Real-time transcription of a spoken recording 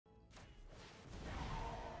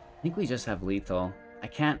I think we just have lethal. I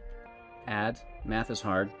can't add. Math is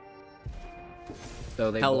hard.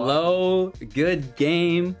 So they Hello, good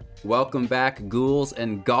game. Welcome back, ghouls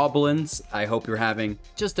and goblins. I hope you're having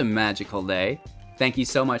just a magical day. Thank you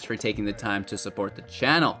so much for taking the time to support the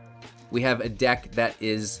channel. We have a deck that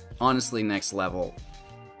is honestly next level.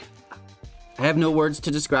 I have no words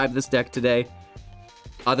to describe this deck today,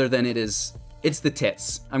 other than it's the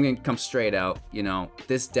tits. I'm gonna come straight out, you know.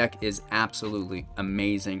 This deck is absolutely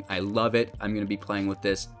amazing. I love it. I'm gonna be playing with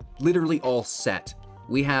this literally all set.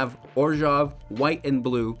 We have Orzhov, white and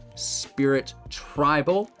blue, Spirit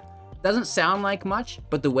Tribal. Doesn't sound like much,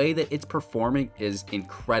 but the way that it's performing is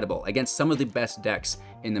incredible against some of the best decks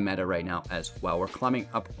in the meta right now as well. We're climbing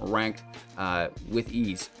up ranked with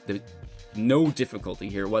ease. No difficulty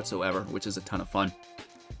here whatsoever, which is a ton of fun.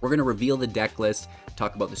 We're going to reveal the deck list,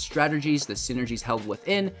 talk about the strategies, the synergies held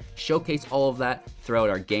within, showcase all of that throughout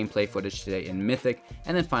our gameplay footage today in Mythic,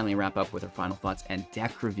 and then finally wrap up with our final thoughts and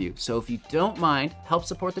deck review. So if you don't mind, help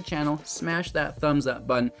support the channel, smash that thumbs up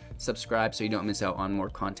button, subscribe so you don't miss out on more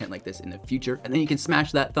content like this in the future, and then you can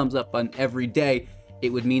smash that thumbs up button every day.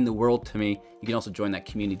 It would mean the world to me. You can also join that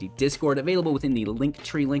community Discord available within the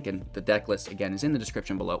Linktree link, and the deck list again is in the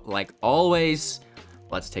description below. Like always,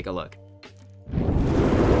 let's take a look.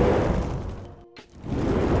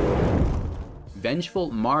 Vengeful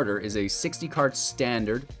Martyr is a 60-card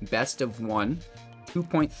standard, best of 1,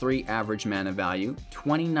 2.3 average mana value,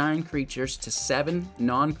 29 creatures to 7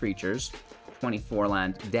 non-creatures, 24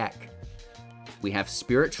 land deck. We have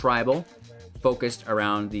Spirit Tribal, focused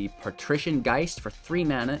around the Patrician Geist for 3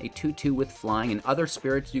 mana, a 2/2 with flying, and other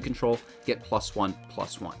spirits you control get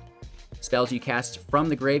 +1/+1. Spells you cast from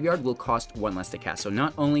the graveyard will cost 1 less to cast. So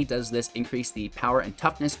not only does this increase the power and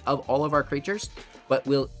toughness of all of our creatures, but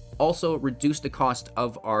will also reduce the cost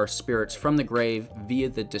of our spirits from the grave via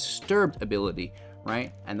the Disturbed ability,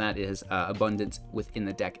 right? And that is abundant within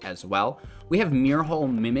the deck as well. We have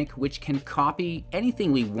Mirehall Mimic, which can copy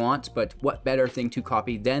anything we want, but what better thing to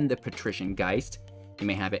copy than the Patrician Geist? You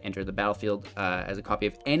may have it enter the battlefield as a copy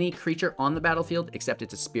of any creature on the battlefield, except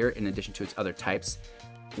it's a spirit in addition to its other types.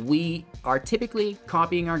 We are typically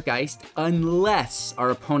copying our Geist unless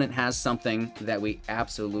our opponent has something that we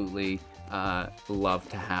absolutely love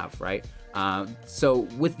to have, right? So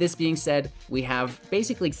with this being said, we have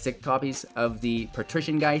basically 6 copies of the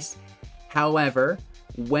Patrician Geist. However,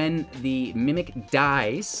 when the Mimic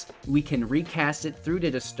dies, we can recast it through the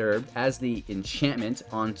Disturbed as the enchantment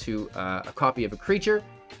onto a copy of a creature,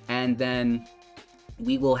 and then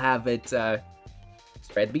we will have it at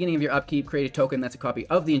the beginning of your upkeep, create a token that's a copy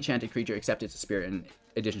of the enchanted creature, except it's a spirit in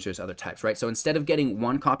addition to its other types, right? So instead of getting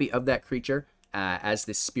 1 copy of that creature as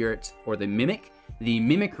the spirit or the mimic, the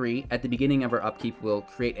mimicry at the beginning of our upkeep will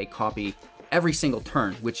create a copy every single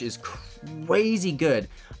turn, which is crazy good.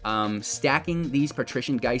 Stacking these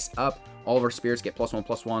Patrician Geists up, all of our spirits get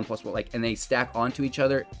 +1/+1/+1, like, and they stack onto each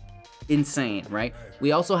other. Insane, right?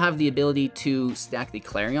 We also have the ability to stack the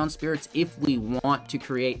Clarion Spirits if we want to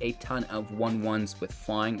create a ton of 1/1s with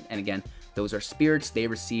flying. And again, those are spirits. They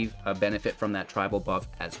receive a benefit from that tribal buff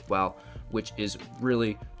as well, which is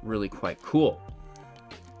really, really quite cool.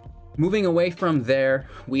 Moving away from there,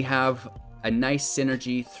 we have a nice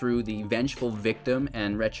synergy through the Vengeful Victim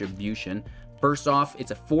and Retribution. First off,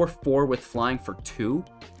 it's a 4/4 with flying for 2.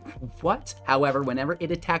 What? However, whenever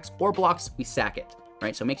it attacks or blocks, we sack it,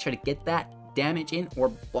 right? So make sure to get that damage in or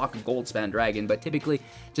block a Goldspan Dragon, but typically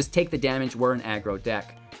just take the damage. We're an aggro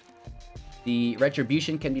deck. The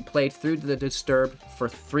Retribution can be played through the Disturbed for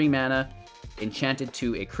 3 mana, enchanted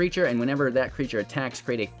to a creature, and whenever that creature attacks,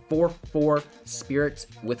 create a 4/4 spirit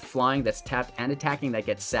with flying that's tapped and attacking that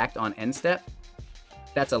gets sacked on end step.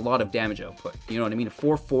 That's a lot of damage output. You know what I mean? A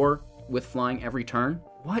 4/4 with flying every turn?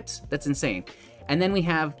 What? That's insane. And then we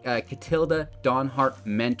have Catilda Dawnheart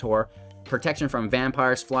Mentor. Protection from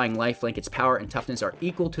vampires, flying, lifelink. Its power and toughness are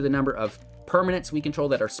equal to the number of permanents we control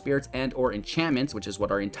that are spirits and or enchantments, which is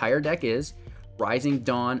what our entire deck is. Rising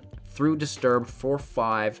Dawn through Disturbed for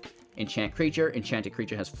 5. Enchant creature. Enchanted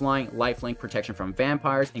creature has flying, lifelink, protection from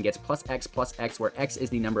vampires, and gets +X/+X, where X is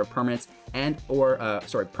the number of permanents and or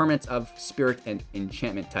permanents of spirit and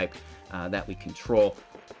enchantment type that we control,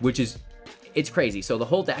 which is, it's crazy. So the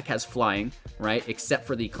whole deck has flying, right, except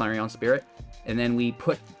for the Clarion Spirit, and then we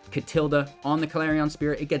put Catilda on the Clarion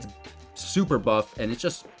Spirit. It gets super buff, and it's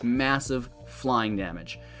just massive flying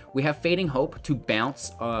damage. We have Fading Hope to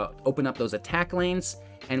bounce, open up those attack lanes,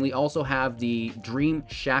 and we also have the Dream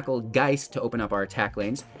Shackle Geist to open up our attack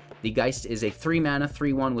lanes. The Geist is a 3 mana,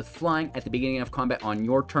 3/1 with flying. At the beginning of combat on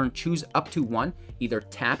your turn, choose up to 1. Either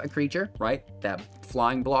tap a creature, right, that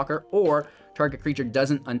flying blocker, or Target creature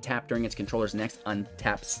doesn't untap during its controller's next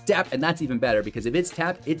untap step, and that's even better because if it's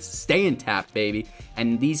tapped, it's staying tapped, baby.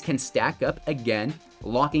 And these can stack up again,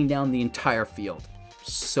 locking down the entire field.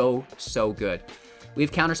 So good. We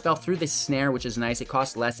have Counterspell through the Snare, which is nice. It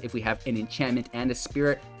costs less if we have an enchantment and a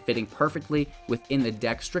spirit, fitting perfectly within the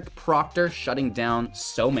deck. Strict Proctor, shutting down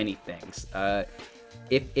so many things.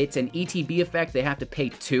 If it's an ETB effect, they have to pay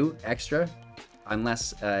 2 extra,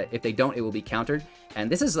 unless if they don't, it will be countered. And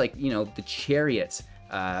this is like, you know, the Chariot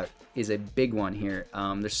is a big one here.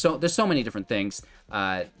 There's so many different things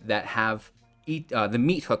that have. The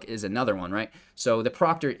Meat Hook is another one, right? So the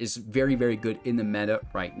Proctor is very good in the meta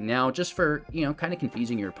right now, just for, you know, kind of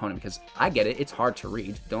confusing your opponent, because I get it, it's hard to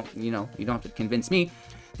read. You don't have to convince me.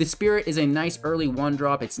 The Spirit is a nice early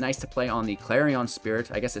 1-drop. It's nice to play on the Clarion Spirit.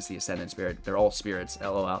 I guess it's the Ascendant Spirit. They're all spirits,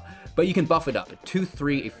 lol. But you can buff it up. A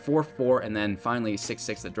 2/3, a 4/4, and then finally a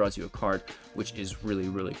 6/6 that draws you a card, which is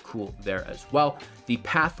really cool there as well. The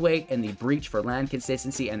Pathway and the Breach for land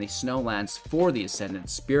consistency, and the Snowlands for the Ascendant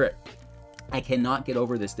Spirit. I cannot get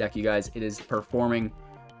over this deck, you guys. It is performing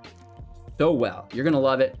so well. You're going to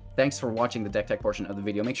love it. Thanks for watching the deck tech portion of the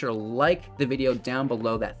video. Make sure to like the video down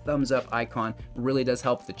below. That thumbs up icon really does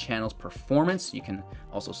help the channel's performance. You can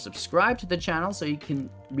also subscribe to the channel so you can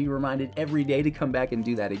be reminded every day to come back and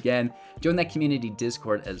do that again. Join that community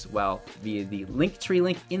Discord as well via the Linktree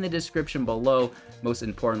link in the description below. Most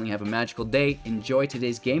importantly, have a magical day. Enjoy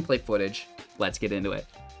today's gameplay footage. Let's get into it.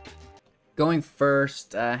 Going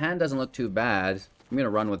first, hand doesn't look too bad. I'm going to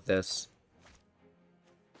run with this.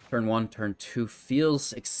 Turn 1, turn 2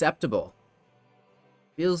 feels acceptable.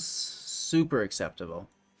 Feels super acceptable.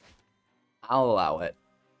 I'll allow it.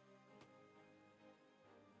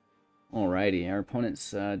 Alrighty, our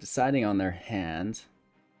opponent's deciding on their hand.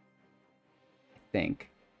 I think.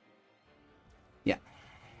 Yeah.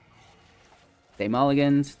 They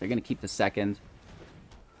mulligans. They're going to keep the second.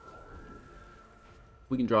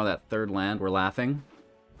 We can draw that third land, we're laughing.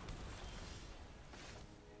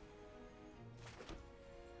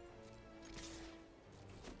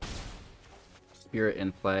 Spirit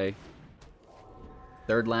in play.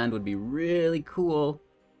 Third land would be really cool.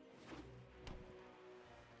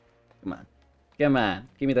 Come on. Come on.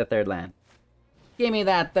 Give me that third land. Give me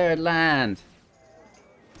that third land.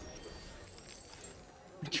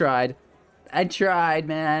 I tried. I tried,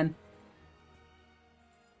 man.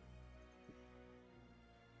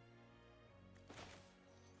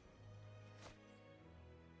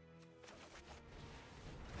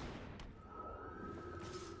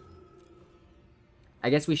 I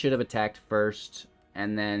guess we should have attacked first,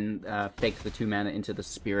 and then faked the 2 mana into the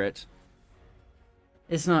Spirit.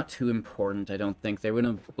 It's not too important, I don't think. They would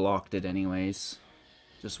have blocked it anyways.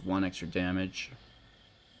 Just 1 extra damage.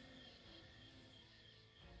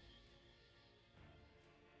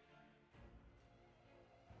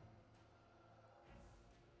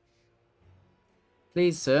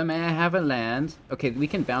 Please, sir, may I have a land? Okay, we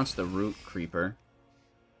can bounce the Root Creeper.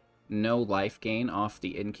 No life gain off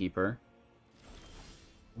the Innkeeper.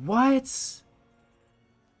 What?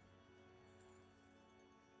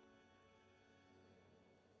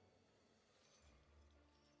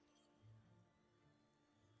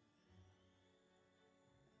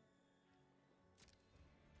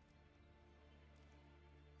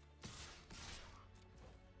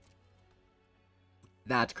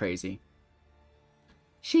 That's crazy.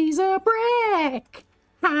 She's a brick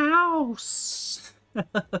house.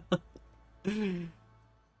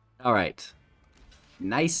 All right.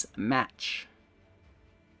 Nice match.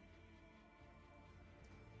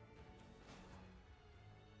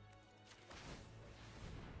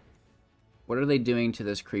 What are they doing to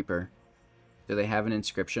this creeper? Do they have an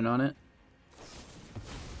inscription on it?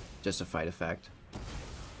 Just a fight effect.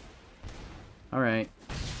 Alright.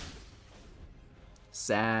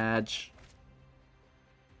 Sag.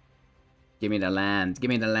 Give me the land. Give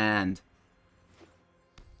me the land.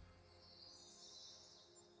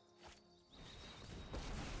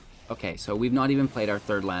 Okay, so we've not even played our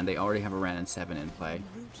third land. They already have a Ran and 7 in play.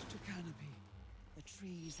 Root to canopy. The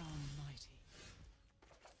trees are mighty.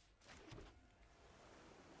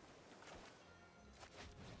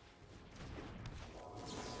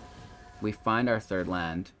 We find our third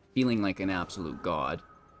land, feeling like an absolute god.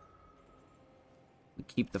 We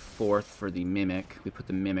keep the 4th for the Mimic. We put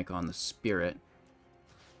the Mimic on the Spirit.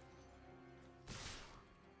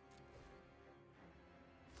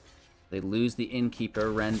 They lose the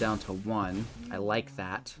Innkeeper, ran down to 1. I like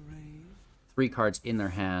that. 3 cards in their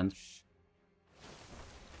hand.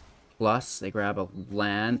 Plus, they grab a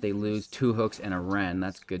land. They lose 2 hooks and a Wren.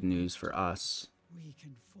 That's good news for us. We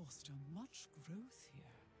can foster much growth here.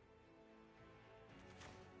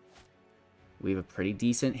 We have a pretty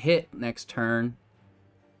decent hit next turn.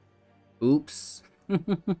 Oops.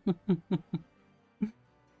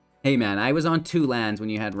 Hey man, I was on 2 lands when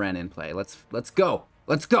you had Ren in play. Let's go.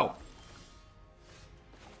 Let's go.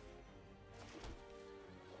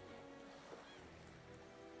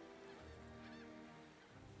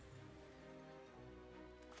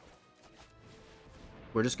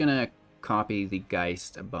 We're just gonna copy the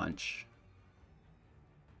Geist a bunch.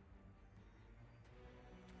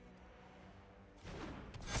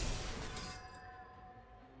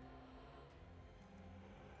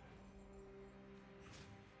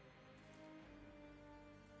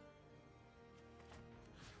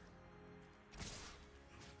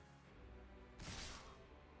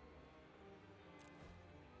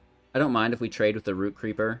 I don't mind if we trade with the Root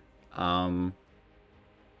Creeper. I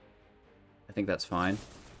think that's fine.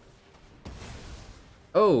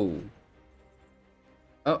 Oh!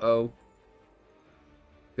 Uh-oh.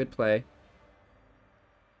 Good play.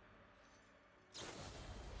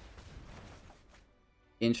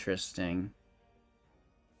 Interesting.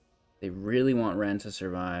 They really want Ren to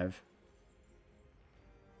survive.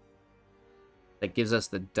 That gives us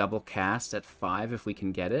the double cast at 5 if we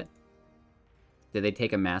can get it. Did they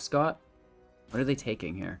take a mascot? What are they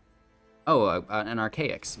taking here? Oh, an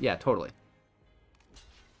Archaics. Yeah, totally.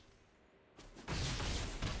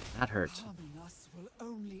 That hurt.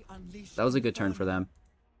 That was a good turn for them.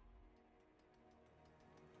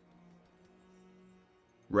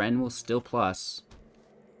 Ren will still plus.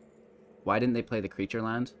 Why didn't they play the creature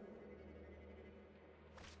land?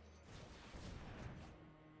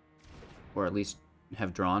 Or at least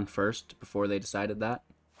have drawn first before they decided that.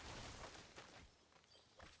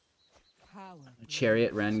 A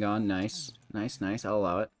Chariot, Ren gone. Nice. Nice, nice. I'll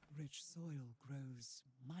allow it.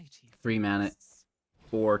 3 mana.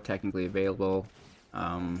 4 technically available.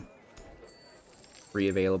 3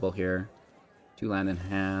 available here. 2 land in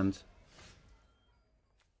hand.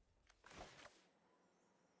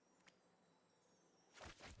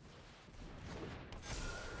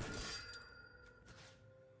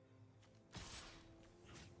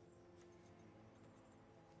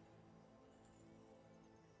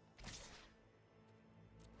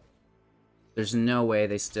 There's no way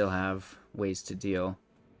they still have ways to deal.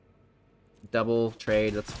 Double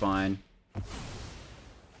trade, that's fine.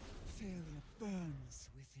 Failure burns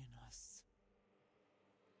within us.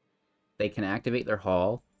 They can activate their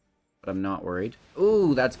Hall, but I'm not worried.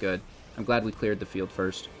 Ooh, that's good. I'm glad we cleared the field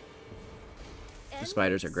first. The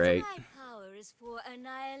spiders are great. My power is for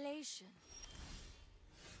annihilation.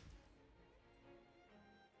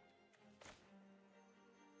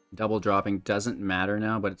 Double dropping doesn't matter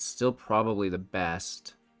now, but it's still probably the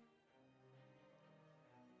best.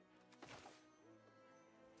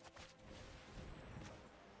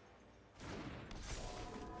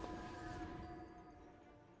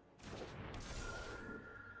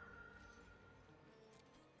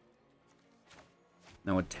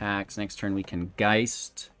 No attacks. Next turn we can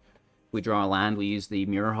Geist. If we draw a land, we use the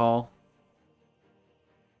Mirror Hall.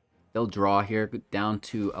 They'll draw here down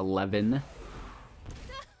to 11.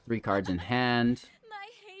 3 cards in hand.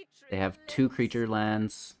 They have 2 creature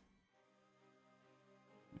lands,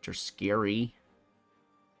 which are scary.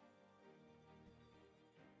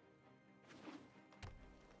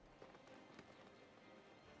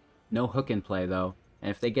 No hook in play, though.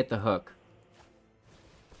 And if they get the hook,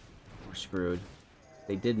 we're screwed.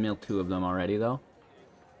 They did mill 2 of them already, though.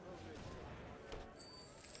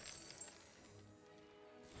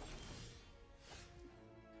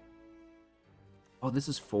 Oh, this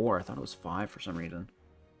is 4. I thought it was 5 for some reason.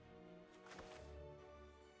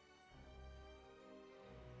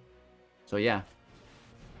 So yeah.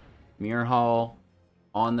 Mirror Hall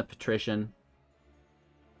on the Patrician.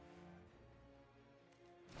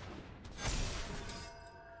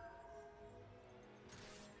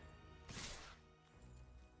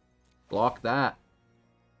 Block that.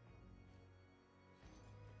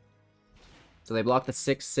 So they block the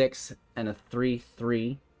 6/6 and a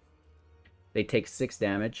 3/3. They take 6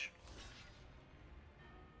 damage.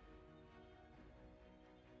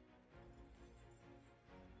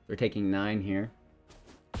 They're taking 9 here.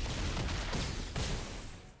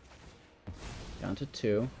 Down to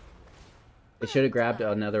 2. They should have grabbed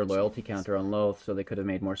another loyalty counter on Loath so they could have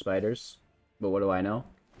made more spiders. But what do I know?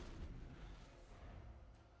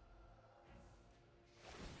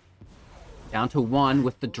 Down to 1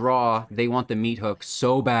 with the draw. They want the meat hook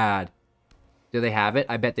so bad. Do they have it?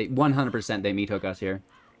 I bet they 100% they meat hook us here.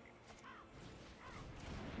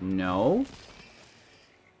 No.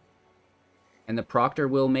 And the Proctor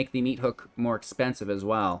will make the meat hook more expensive as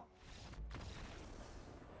well.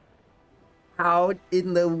 How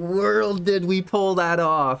in the world did we pull that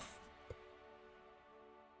off?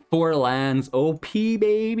 4 lands OP,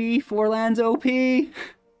 baby. 4 lands OP.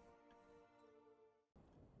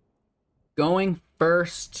 Going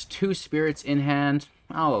first, 2 spirits in hand.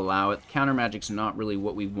 I'll allow it. Counter magic's not really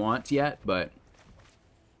what we want yet, but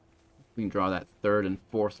we can draw that 3rd and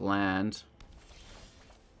 4th land.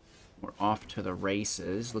 We're off to the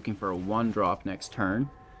races, looking for a 1-drop next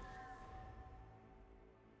turn.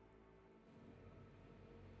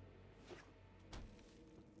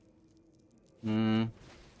 I'm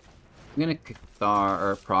gonna Cathar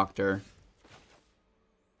or Proctor,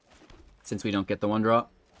 since we don't get the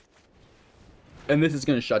 1-drop. And this is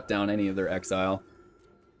gonna shut down any of their exile.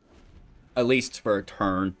 At least for a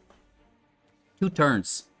turn. 2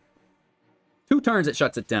 turns. 2 turns it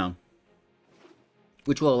shuts it down.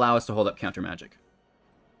 Which will allow us to hold up counter magic.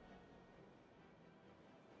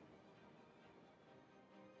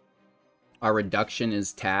 Our reduction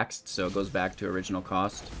is taxed, so it goes back to original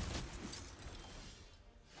cost.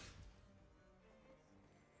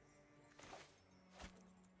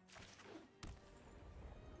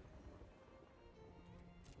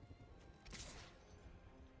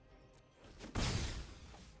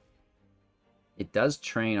 It does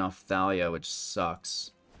train off Thalia, which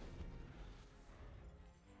sucks.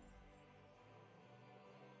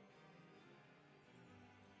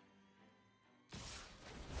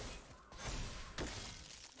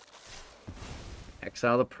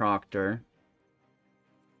 Exile the Proctor.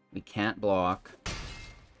 We can't block.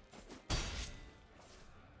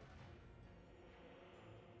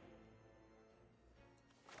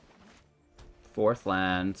 Fourth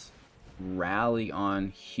land. Rally on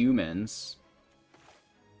humans.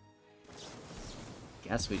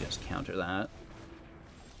 Guess we just counter that.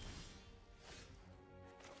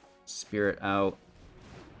 Spirit out.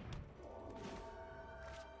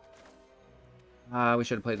 We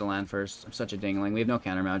should have played the land first. I'm such a dingling. We have no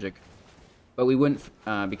counter magic. But we wouldn't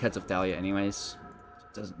because of Thalia anyways.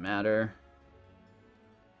 It doesn't matter.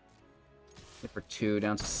 Hit for 2,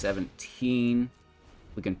 down to 17.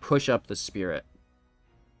 We can push up the Spirit.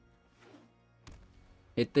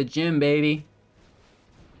 Hit the gym, baby.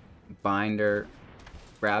 Binder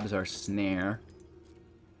grabs our snare.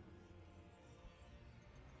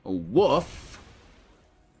 A woof.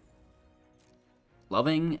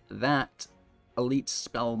 Loving that elite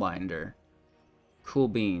spellbinder. Cool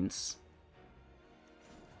beans.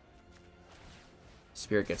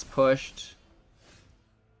 Spirit gets pushed.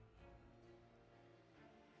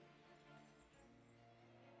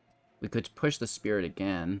 We could push the Spirit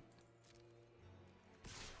again.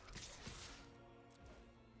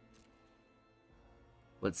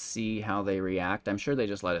 Let's see how they react. I'm sure they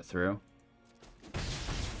just let it through.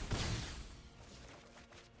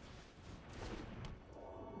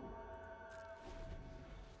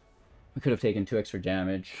 We could have taken 2 extra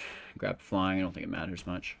damage. Grabbed flying. I don't think it matters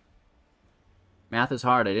much. Math is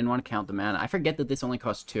hard. I didn't want to count the mana. I forget that this only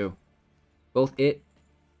costs 2. Both it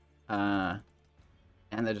and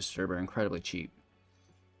the Disturber are incredibly cheap.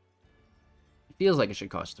 It feels like it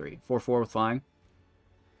should cost 3. 4/4 with flying.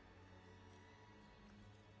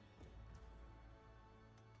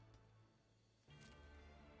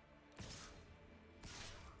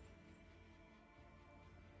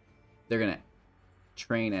 They're gonna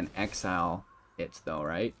train and exile it though,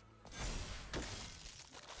 right?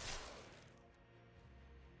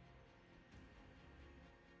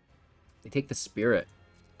 They take the Spirit.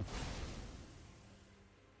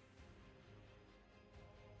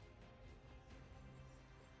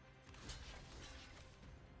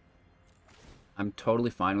 I'm totally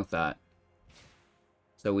fine with that.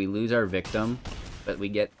 So we lose our victim, but we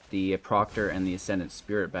get the Proctor and the Ascendant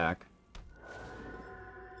Spirit back.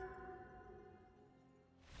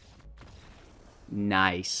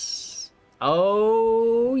 Nice.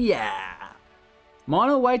 Oh, yeah.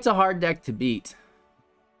 Mono White's a hard deck to beat.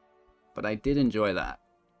 But I did enjoy that.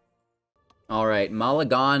 Alright,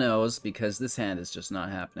 Mulliganos, because this hand is just not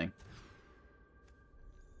happening.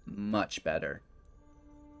 Much better.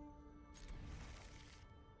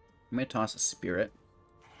 I'm going to toss a Spirit.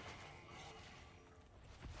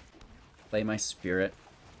 Play my Spirit.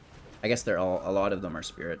 I guess they're all, a lot of them are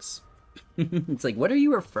Spirits. It's like, what are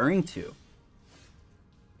you referring to?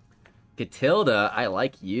 Catilda, I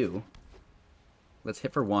like you. Let's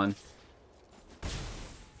hit for 1.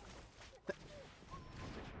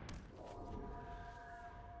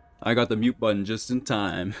 I got the mute button just in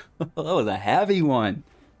time. That was a heavy one.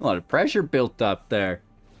 A lot of pressure built up there.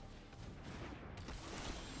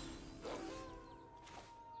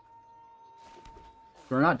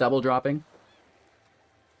 We're not double dropping.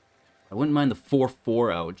 I wouldn't mind the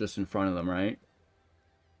 4/4 out just in front of them, right?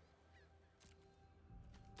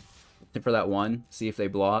 Tip for that one, see if they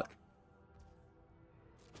block.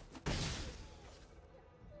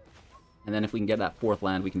 And then if we can get that 4th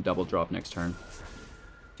land, we can double drop next turn.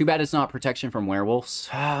 Too bad it's not protection from werewolves.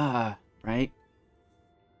 Ah, right?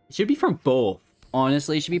 It should be from both.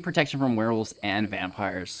 Honestly, it should be protection from werewolves and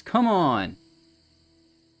vampires. Come on!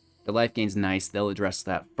 The life gain's nice. They'll address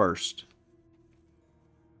that first.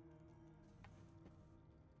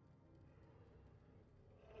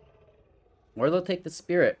 Or they'll take the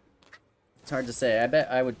spirit. It's hard to say. I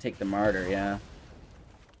bet I would take the martyr, yeah.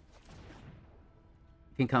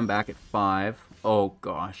 Can come back at 5. Oh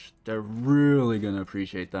gosh, they're really gonna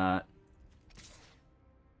appreciate that.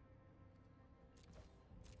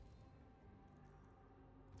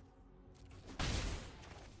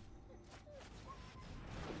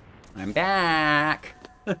 I'm back!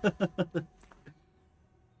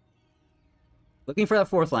 Looking for that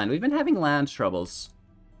 4th land. We've been having land troubles.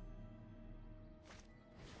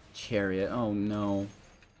 Chariot, oh no.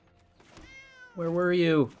 Where were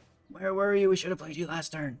you? Where were you? We should have played you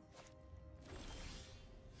last turn.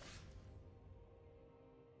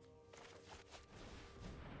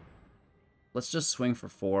 Let's just swing for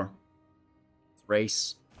 4.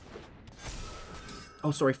 Race.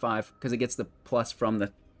 Oh, sorry, 5. Because it gets the plus from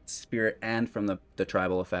the spirit and from the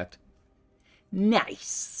tribal effect.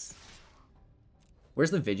 Nice!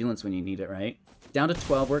 Where's the vigilance when you need it, right? Down to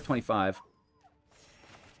 12, we're at 25.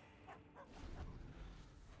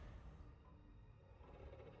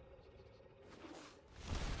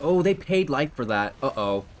 Oh, they paid life for that.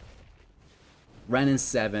 Uh-oh. Ren and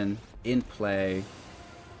 7 in play.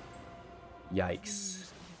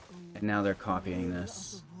 Yikes. And now they're copying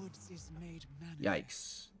this.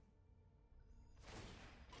 Yikes.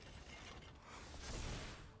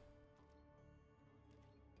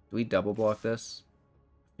 Do we double block this?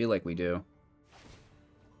 I feel like we do.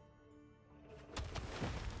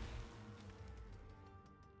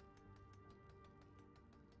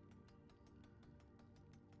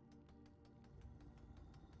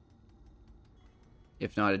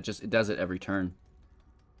 If not, it does it every turn.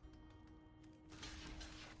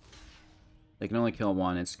 They can only kill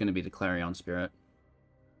 1. It's going to be the Clarion Spirit.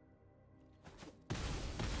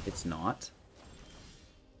 It's not.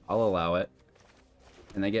 I'll allow it.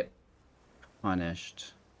 And they get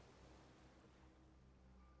punished.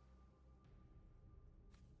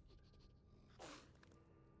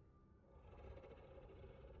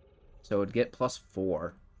 So it'd get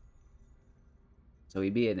 +4. So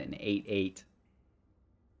he'd be at an 8/8.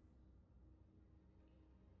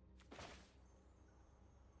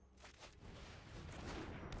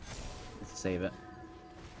 Let's save it.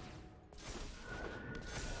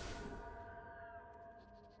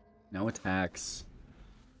 No attacks.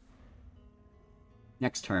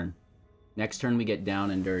 Next turn. Next turn we get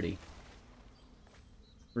down and dirty.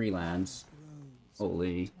 3 lands.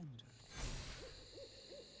 Holy.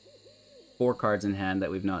 4 cards in hand that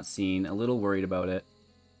we've not seen. A little worried about it.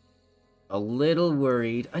 A little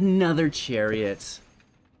worried. Another Chariot.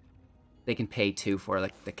 They can pay 2 for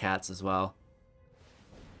the cats as well.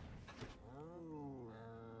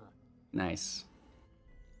 Nice.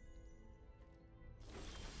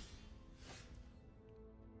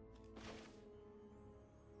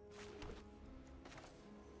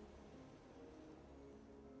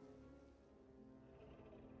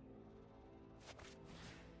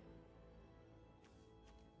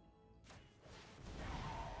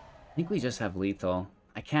 I think we just have lethal.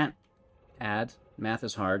 I can't add. Math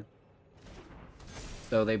is hard.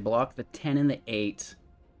 So they block the 10 and the 8.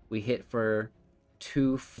 We hit for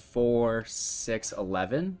 2, 4, 6,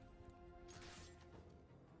 11.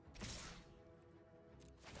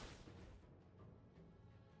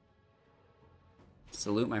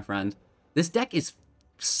 Salute, my friend. This deck is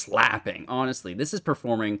slapping, honestly. This is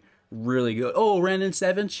performing really good. Oh, Ren and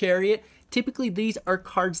 7, Chariot. Typically, these are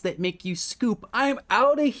cards that make you scoop. I'm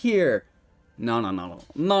out of here. No.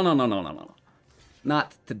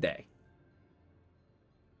 Not today.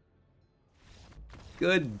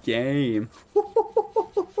 Good game.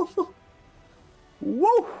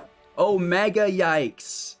 Woo! Omega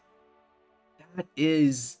yikes. That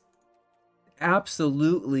is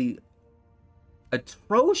absolutely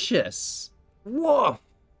atrocious. Whoa!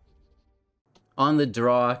 On the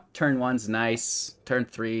draw, turn 1's nice. Turn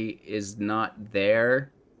 3 is not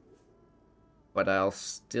there. But I'll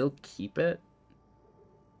still keep it.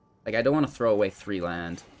 Like, I don't want to throw away 3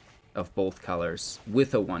 land of both colors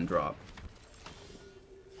with a 1-drop.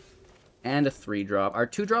 And a 3-drop. Our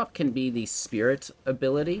 2-drop can be the Spirit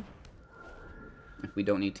ability. If we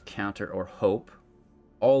don't need to counter or hope.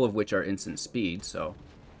 all of which are instant speed, so...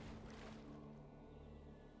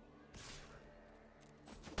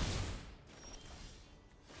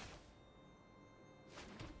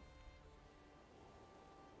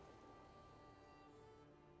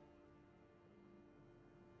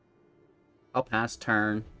 I'll pass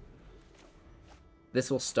turn.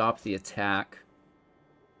 This will stop the attack.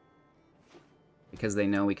 Because they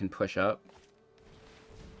know we can push up.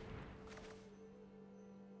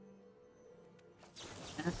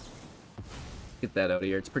 Get that out of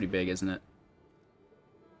here. It's pretty big, isn't it?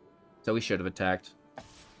 So we should have attacked.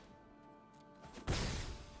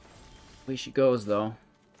 Way she goes, though.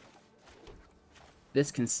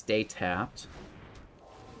 This can stay tapped.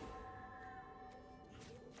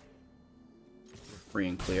 Free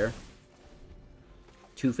and clear.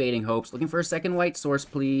 2 Fading Hopes. Looking for a second white source,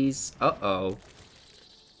 please. Uh-oh.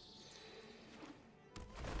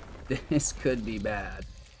 This could be bad.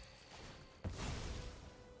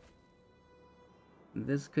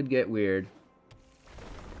 This could get weird.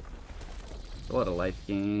 A lot of life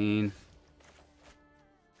gain.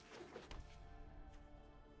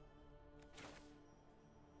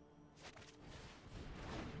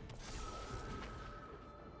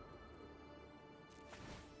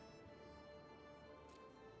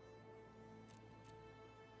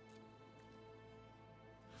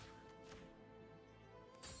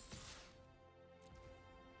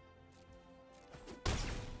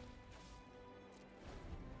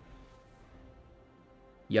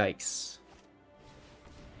 Yikes.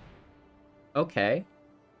 Okay.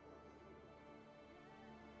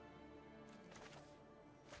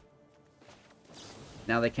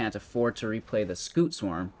 Now they can't afford to replay the Scoot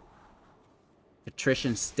Swarm.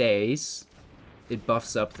 Attrition stays. It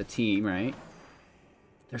buffs up the team, right?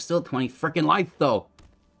 They're still 20 freaking life, though.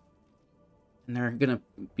 And they're gonna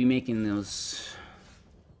be making those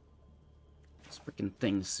freaking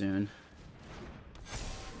things soon.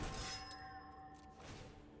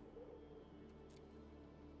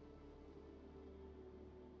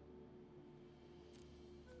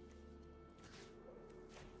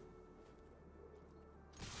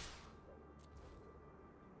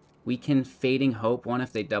 We can Fading Hope one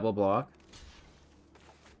if they double block.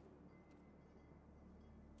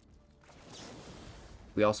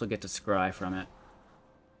 We also get to scry from it.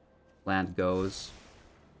 Land goes.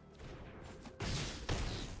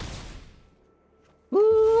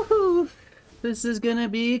 Woohoo! This is gonna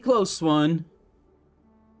be a close one.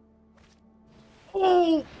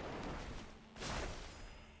 Oh!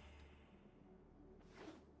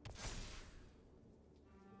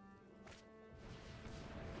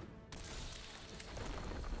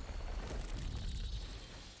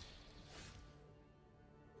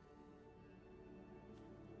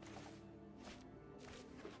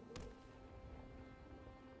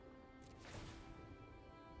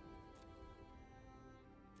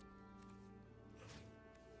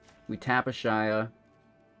 We tap a Shia.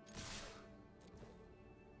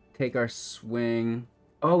 Take our swing.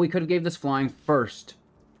 Oh, we could have gave this flying first.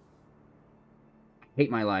 I hate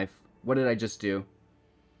my life. What did I just do?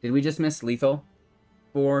 Did we just miss lethal?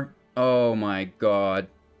 4? Oh my god.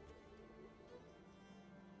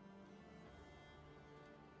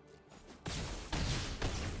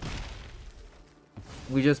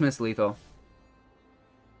 We just missed lethal.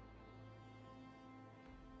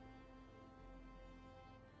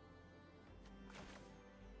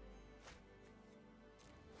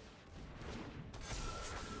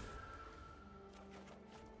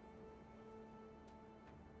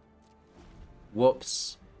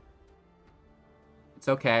 Whoops. It's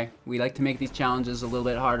okay. We like to make these challenges a little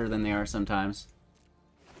bit harder than they are sometimes.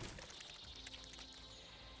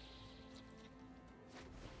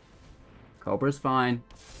 Cobra's fine.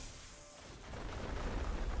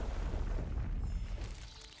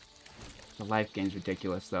 The life gain's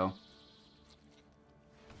ridiculous, though.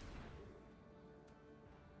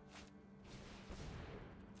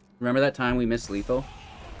 Remember that time we missed lethal?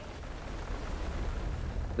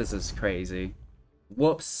 This is crazy.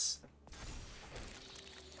 Whoops.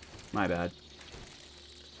 My bad.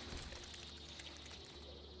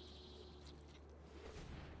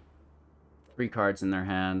 Three cards in their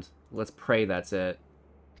hand. Let's pray that's it.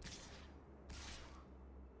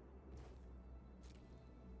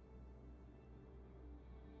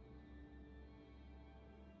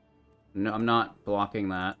 No, I'm not blocking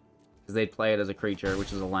that. Because they'd play it as a creature,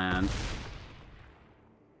 which is a land.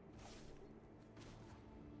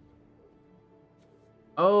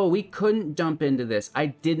 Oh, we couldn't dump into this. I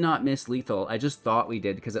did not miss lethal. I just thought we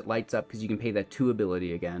did because it lights up because you can pay that 2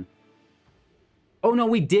 ability again. Oh, no,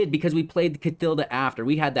 we did because we played the Cathilda after.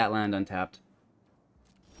 We had that land untapped.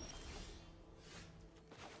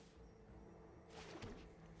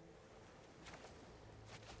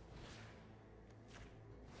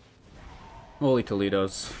 Holy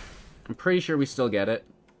Toledos. I'm pretty sure we still get it.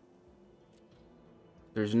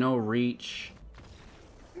 There's no reach.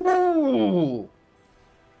 No!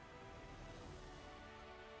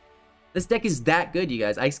 This deck is that good, you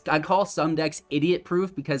guys. I call some decks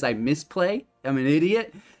idiot-proof because I misplay. I'm an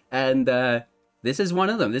idiot. And this is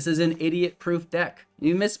one of them. This is an idiot-proof deck.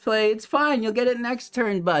 You misplay, it's fine. You'll get it next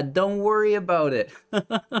turn, bud. Don't worry about it.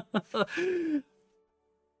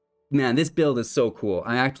 Man, this build is so cool.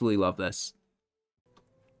 I absolutely love this.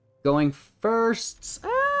 Going first,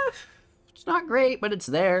 it's not great, but it's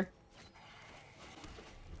there.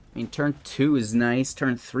 I mean, turn 2 is nice.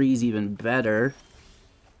 Turn 3 is even better.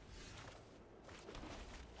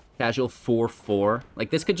 Casual 4/4.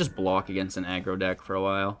 Like, this could just block against an aggro deck for a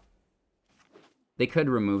while. They could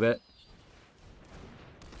remove it.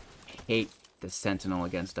 I hate the Sentinel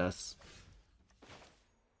against us.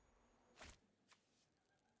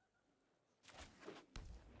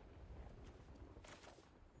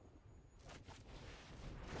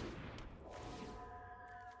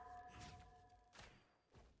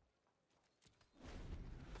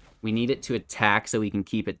 We need it to attack so we can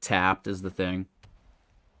keep it tapped is the thing.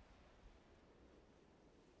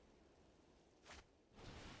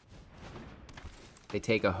 They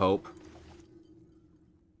take a hope.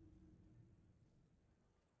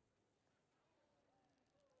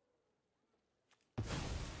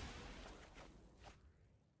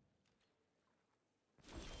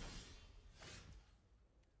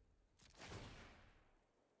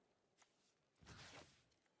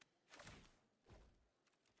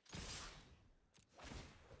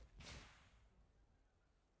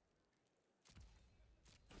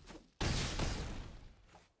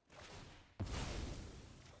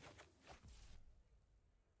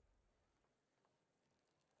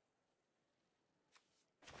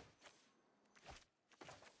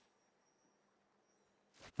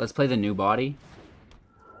 Let's play the new body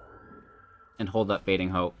and hold up Fading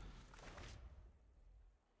Hope.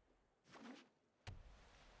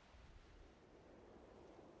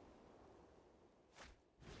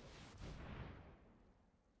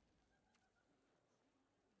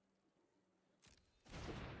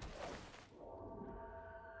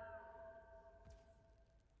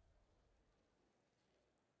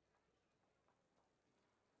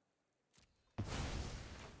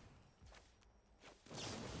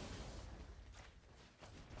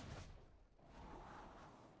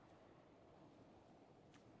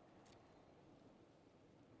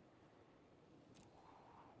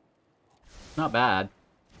 Not bad.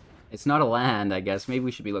 It's not a land, I guess. Maybe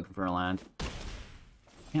we should be looking for a land.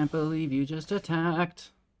 Can't believe you just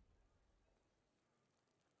attacked.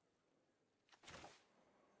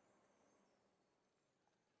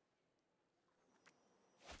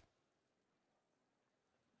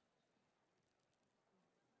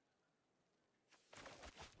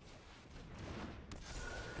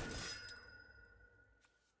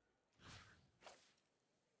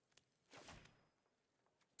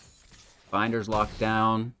 Binder's locked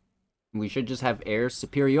down. We should just have air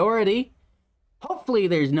superiority. Hopefully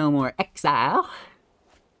there's no more exile.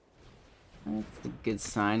 That's a good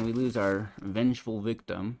sign. We lose our vengeful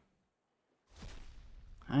victim.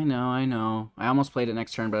 I know, I know. I almost played it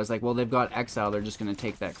next turn, but I was like, well, they've got exile. They're just going to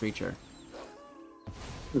take that creature.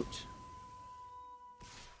 Shoot.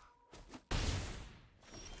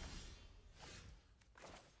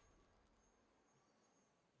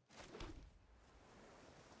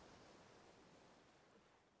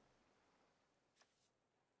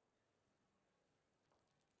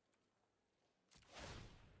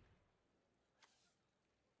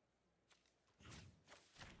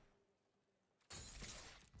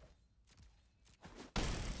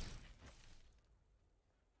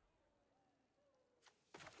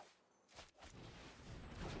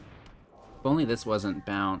 If only this wasn't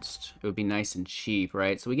bounced, it would be nice and cheap,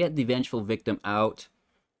 right? So we get the Vengeful Victim out.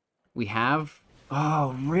 We have...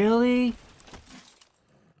 Oh, really?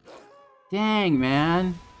 Dang,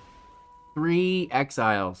 man. 3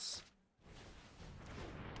 exiles.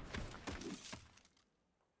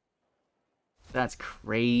 That's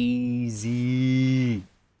crazy.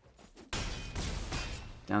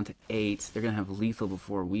 Down to 8. They're going to have lethal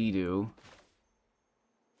before we do.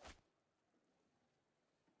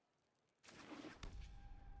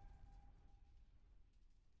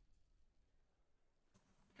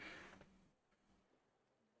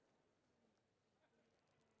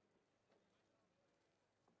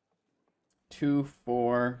 Two,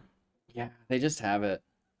 4. Yeah, they just have it.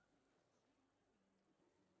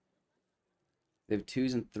 They have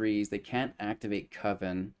 2s and 3s. They can't activate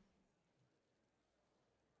Coven.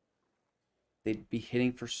 They'd be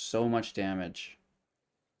hitting for so much damage.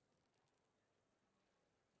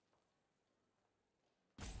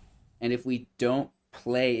 And if we don't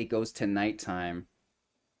play, it goes to nighttime.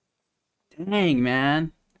 Dang,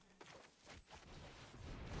 man.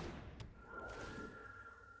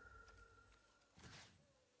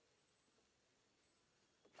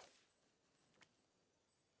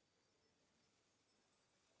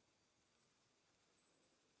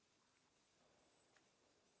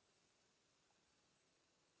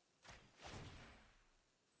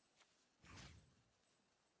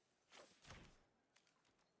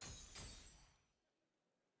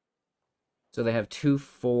 So they have 2,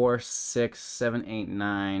 4, 6, 7, 8,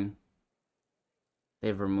 9. They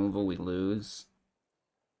have removal, we lose.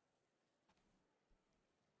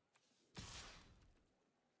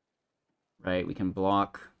 Right, we can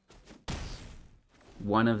block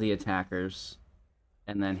one of the attackers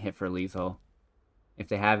and then hit for lethal. If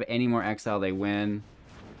they have any more exile, they win.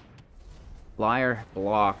 Flyer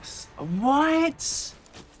blocks. What?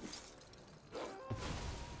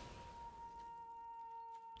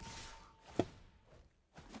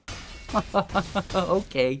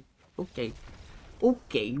 Okay.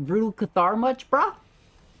 Brutal Cathar much, brah?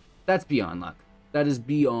 That's beyond luck. That is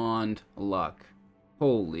beyond luck.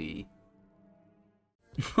 Holy.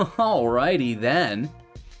 Alrighty then.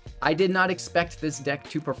 I did not expect this deck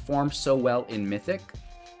to perform so well in Mythic.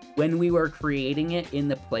 When we were creating it in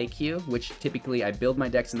the play queue, which typically I build my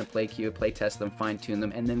decks in the play queue, play test them, fine tune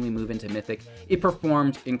them, and then we move into Mythic, it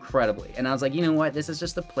performed incredibly. And I was like, you know what, this is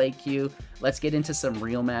just a play queue. Let's get into some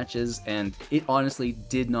real matches, and it honestly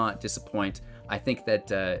did not disappoint. I think that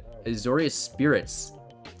Azorius Spirits,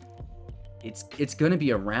 it's gonna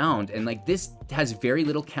be around, and like this has very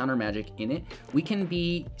little counter magic in it. We can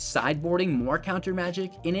be sideboarding more counter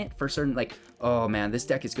magic in it for certain, like, oh man, this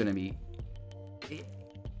deck is gonna be...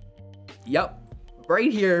 Yep,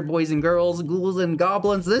 right here, boys and girls, ghouls and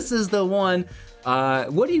goblins, this is the one.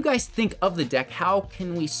 What do you guys think of the deck? How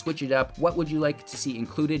can we switch it up? What would you like to see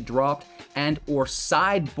included, dropped, and or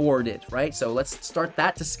sideboarded, right? So let's start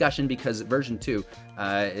that discussion, because version 2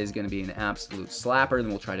 is going to be an absolute slapper, and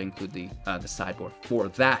we'll try to include the sideboard for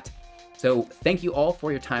that. So thank you all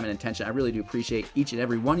for your time and attention. I really do appreciate each and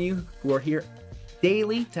every one of you who are here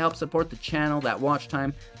daily to help support the channel, that watch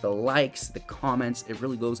time, the likes, the comments. It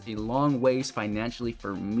really goes a long ways financially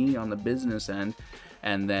for me on the business end.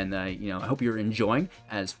 And then, you know, I hope you're enjoying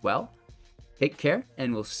as well. Take care,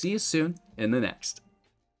 and we'll see you soon in the next.